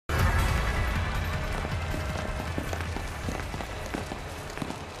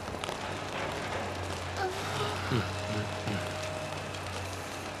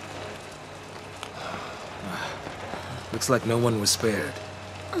Looks like no one was spared.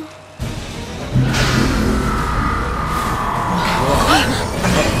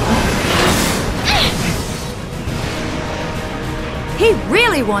 He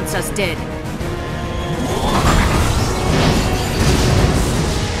really wants us dead.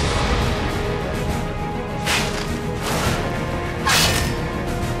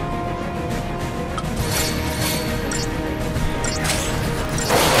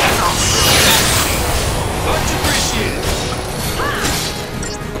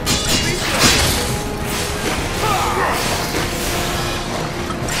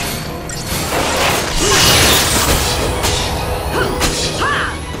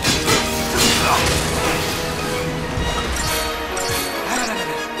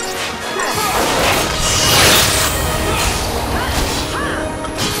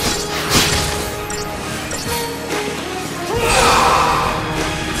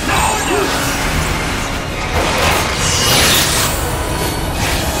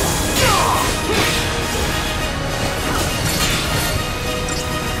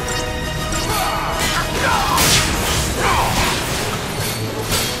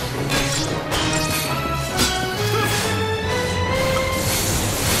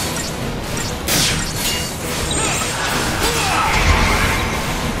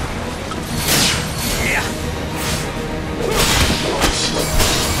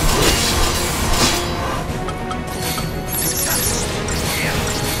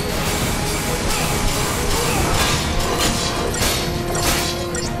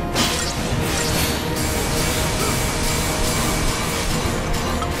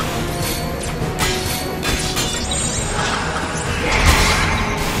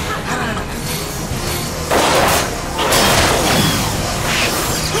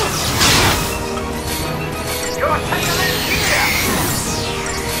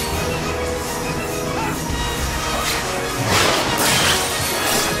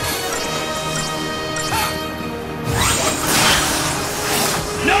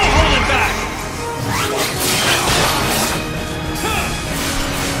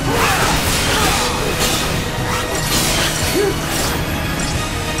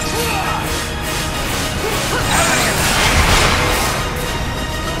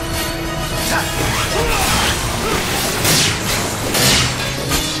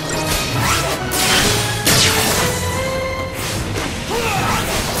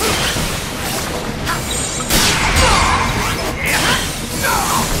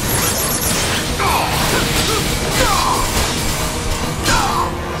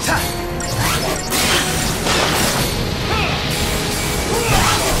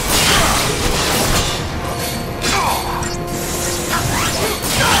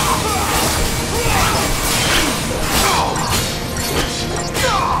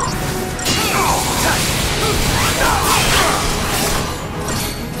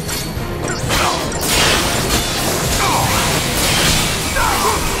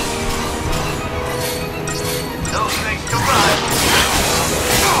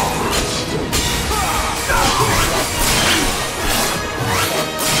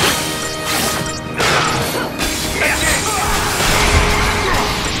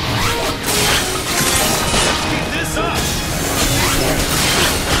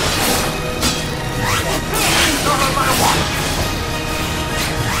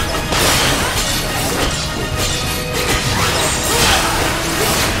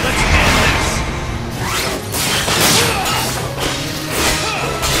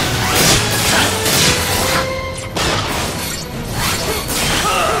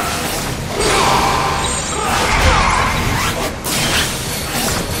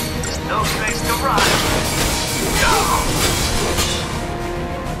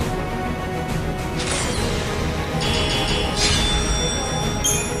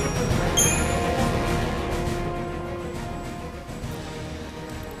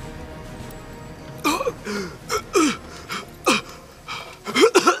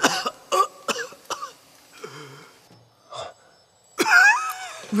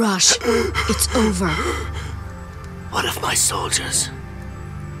 Rush, it's over. What of my soldiers?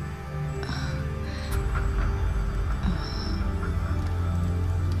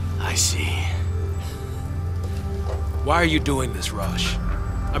 I see. Why are you doing this, Rush?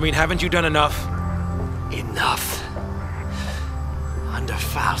 I mean, haven't you done enough? Enough. Under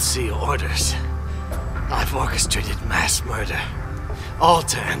fal'Cie orders, I've orchestrated mass murder, all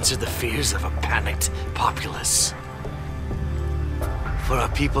to answer the fears of a panicked populace. For a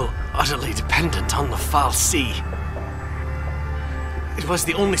people utterly dependent on the fal'Cie, it was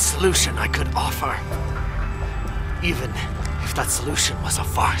the only solution I could offer, even if that solution was a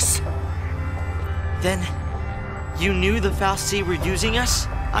farce. Then, You knew the Fal'Cie were using us?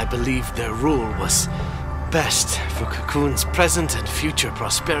 I believed their rule was best for Cocoon's present and future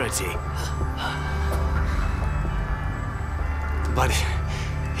prosperity. But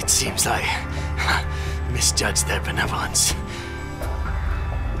it seems I misjudged their benevolence.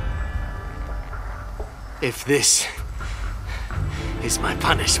 If this is my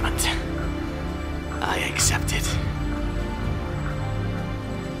punishment, I accept it.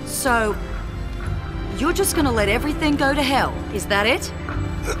 So, you're just gonna let everything go to hell, is that it?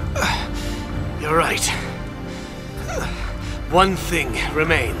 You're right. One thing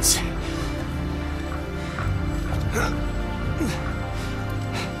remains.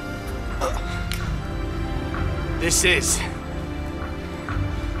 This is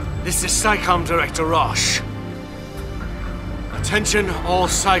SciComm Director Roche. Attention all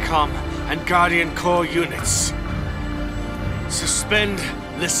SciComm and Guardian Corps units. Suspend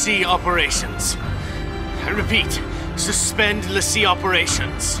l'Cie operations. I repeat, suspend l'Cie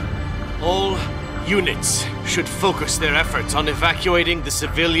operations. All units should focus their efforts on evacuating the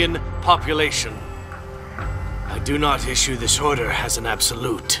civilian population. I do not issue this order as an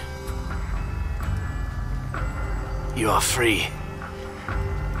absolute. You are free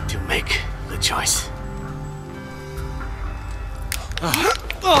to make the choice.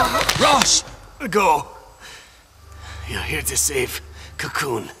 Rosh! Go. You're here to save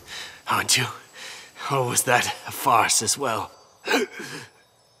Cocoon, aren't you? Or was that a farce as well?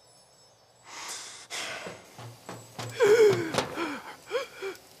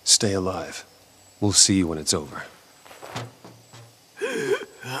 Stay alive. We'll see you when it's over.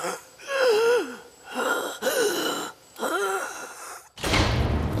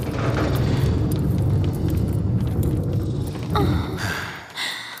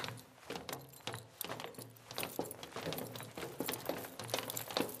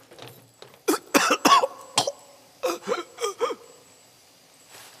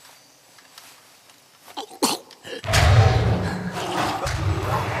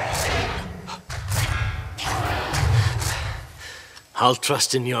 I'll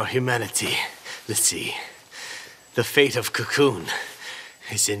trust in your humanity, l'Cie. The fate of Cocoon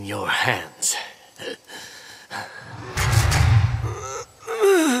is in your hands.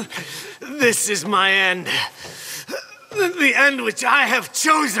 This is my end. The end which I have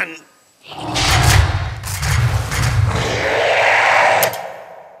chosen.